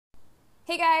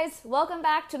Hey guys, welcome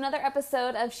back to another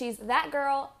episode of She's That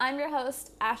Girl. I'm your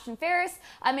host, Ashton Ferris.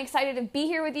 I'm excited to be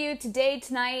here with you today,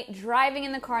 tonight, driving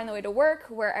in the car on the way to work,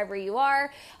 wherever you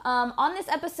are. On this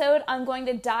episode, I'm going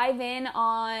to dive in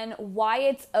on why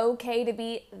it's okay to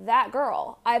be that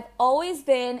girl. I've always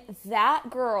been that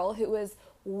girl who was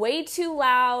way too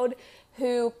loud,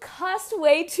 who cussed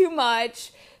way too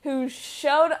much, who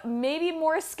showed maybe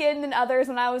more skin than others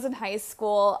when I was in high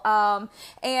school.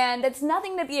 And it's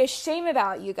nothing to be ashamed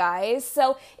about, you guys.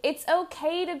 So it's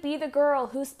okay to be the girl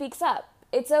who speaks up.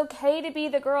 It's okay to be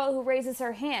the girl who raises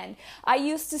her hand. I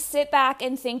used to sit back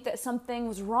and think that something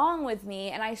was wrong with me,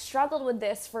 and I struggled with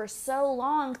this for so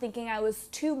long, thinking I was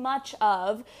too much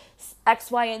of X,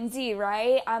 Y, and Z,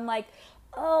 right? I'm like,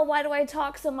 oh, why do I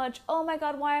talk so much? Oh my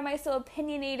God, why am I so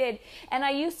opinionated? And I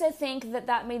used to think that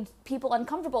that made people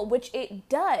uncomfortable, which it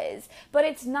does. But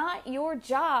it's not your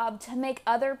job to make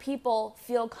other people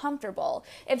feel comfortable.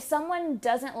 If someone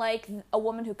doesn't like a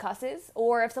woman who cusses,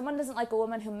 or if someone doesn't like a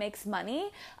woman who makes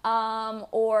money,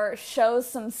 or shows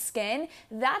some skin,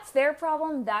 that's their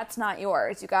problem. That's not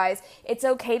yours, you guys. It's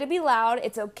okay to be loud.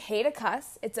 It's okay to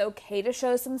cuss. It's okay to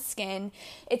show some skin.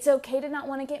 It's okay to not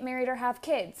want to get married or have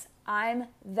kids. I'm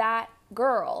that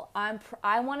girl.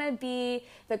 I want to be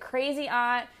the crazy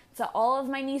aunt to all of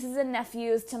my nieces and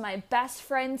nephews, to my best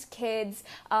friends' kids,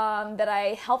 that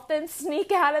I help them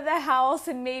sneak out of the house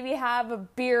and maybe have a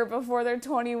beer before they're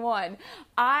 21.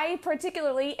 I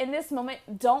particularly, in this moment,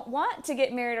 don't want to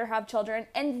get married or have children,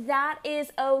 and that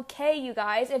is okay, you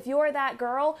guys. If you're that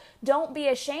girl, don't be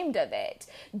ashamed of it.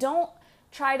 Don't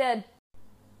try to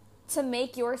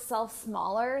make yourself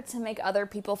smaller, to make other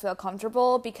people feel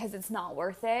comfortable, because it's not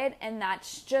worth it. And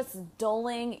that's just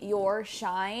dulling your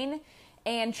shine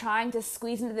and trying to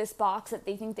squeeze into this box that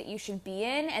they think that you should be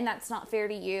in. And that's not fair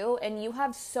to you. And you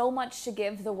have so much to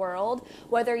give the world,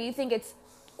 whether you think it's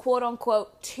quote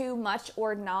unquote too much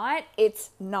or not.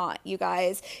 It's not, you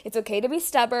guys. It's okay to be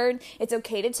stubborn. It's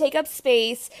okay to take up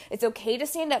space. It's okay to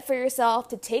stand up for yourself,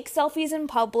 to take selfies in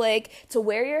public, to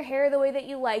wear your hair the way that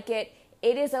you like it.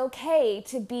 It is okay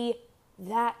to be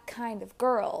that kind of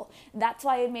girl. That's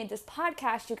why I made this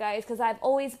podcast, you guys, because I've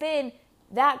always been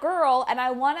that girl, and I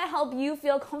want to help you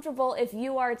feel comfortable if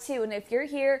you are too. And if you're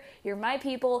here, you're my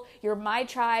people, you're my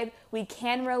tribe, we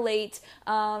can relate,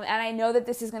 and I know that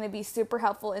this is going to be super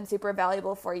helpful and super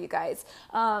valuable for you guys.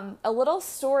 A little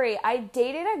story, I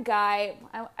dated a guy.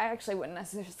 I actually wouldn't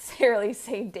necessarily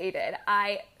say dated.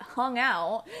 I hung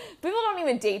out. People don't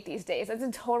even date these days. That's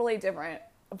a totally different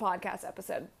podcast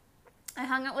episode. I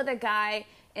hung out with a guy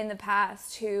in the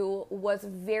past who was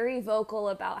very vocal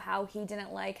about how he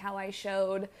didn't like how I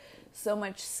showed so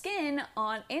much skin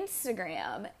on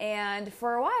Instagram. And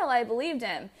for a while I believed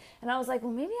him. And I was like,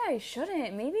 well, maybe I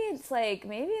shouldn't. Maybe it's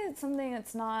something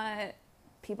that's not,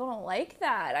 people don't like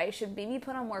that. I should maybe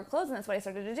put on more clothes. And that's what I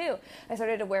started to do. I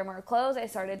started to wear more clothes. I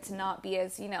started to not be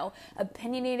as,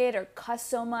 opinionated or cuss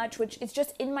so much, which it's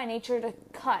just in my nature to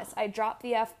cuss. I drop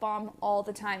the F-bomb all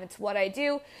the time. It's what I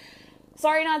do.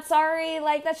 Sorry, not sorry.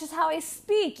 Like, that's just how I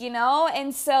speak,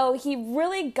 And so he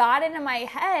really got into my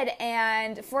head.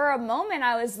 And for a moment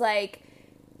I was like,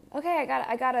 okay,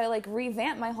 I gotta like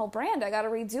revamp my whole brand. I gotta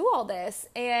redo all this.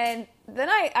 And then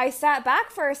I sat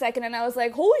back for a second and I was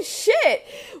like, holy shit,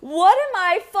 what am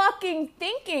I fucking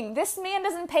thinking? This man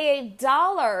doesn't pay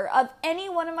 $1 of any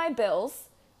one of my bills.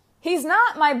 He's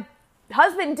not my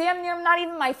husband, damn near not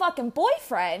even my fucking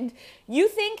boyfriend. You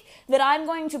think that I'm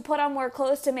going to put on more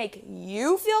clothes to make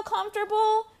you feel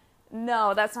comfortable?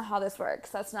 No, that's not how this works.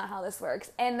 That's not how this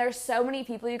works. And there's so many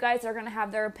people, you guys, that are going to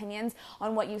have their opinions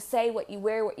on what you say, what you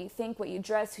wear, what you think, what you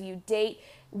dress, who you date,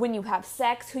 when you have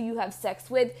sex, who you have sex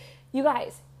with. You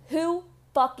guys, who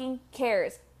fucking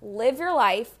cares? Live your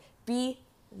life. Be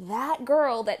that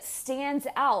girl that stands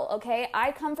out, okay?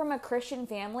 I come from a Christian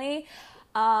family.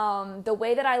 The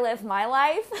way that I live my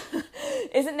life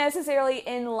isn't necessarily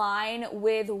in line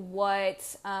with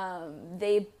what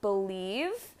they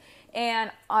believe.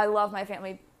 And I love my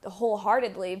family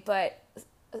wholeheartedly, but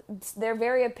they're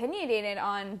very opinionated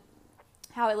on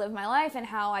how I live my life and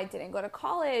how I didn't go to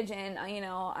college, and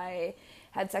I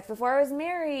had sex before I was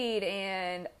married,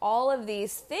 and all of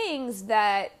these things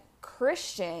that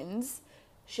Christians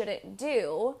shouldn't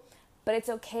do. But it's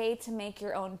okay to make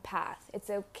your own path. It's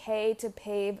okay to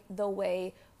pave the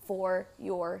way for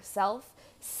yourself.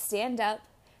 Stand up.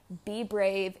 Be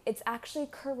brave. It's actually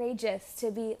courageous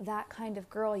to be that kind of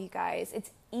girl, you guys.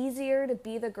 It's easier to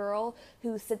be the girl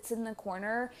who sits in the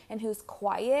corner and who's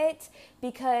quiet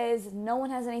because no one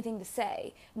has anything to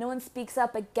say. No one speaks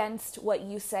up against what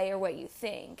you say or what you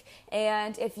think.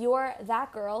 And if you're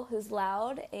that girl who's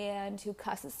loud and who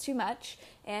cusses too much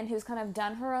and who's kind of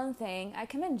done her own thing, I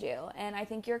commend you. And I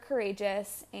think you're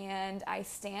courageous, and I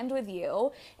stand with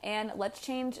you. And let's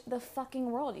change the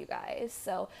fucking world, you guys.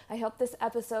 So I hope this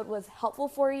episode was helpful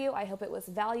for you. I hope it was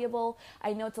valuable.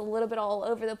 I know it's a little bit all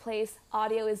over the place.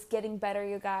 Audio is getting better,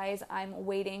 you guys. I'm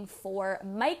waiting for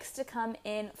mics to come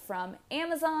in from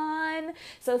Amazon.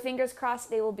 So fingers crossed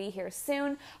they will be here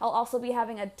soon. I'll also be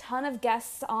having a ton of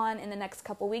guests on in the next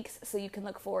couple weeks, so you can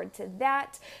look forward to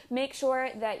that. Make sure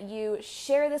that you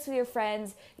share this with your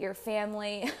friends, your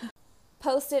family.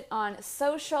 Post it on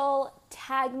social,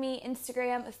 tag me,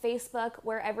 Instagram, Facebook,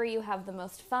 wherever you have the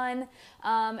most fun,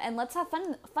 and let's have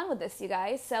fun with this, you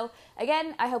guys. So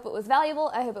again, I hope it was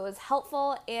valuable, I hope it was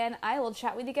helpful, and I will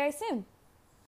chat with you guys soon.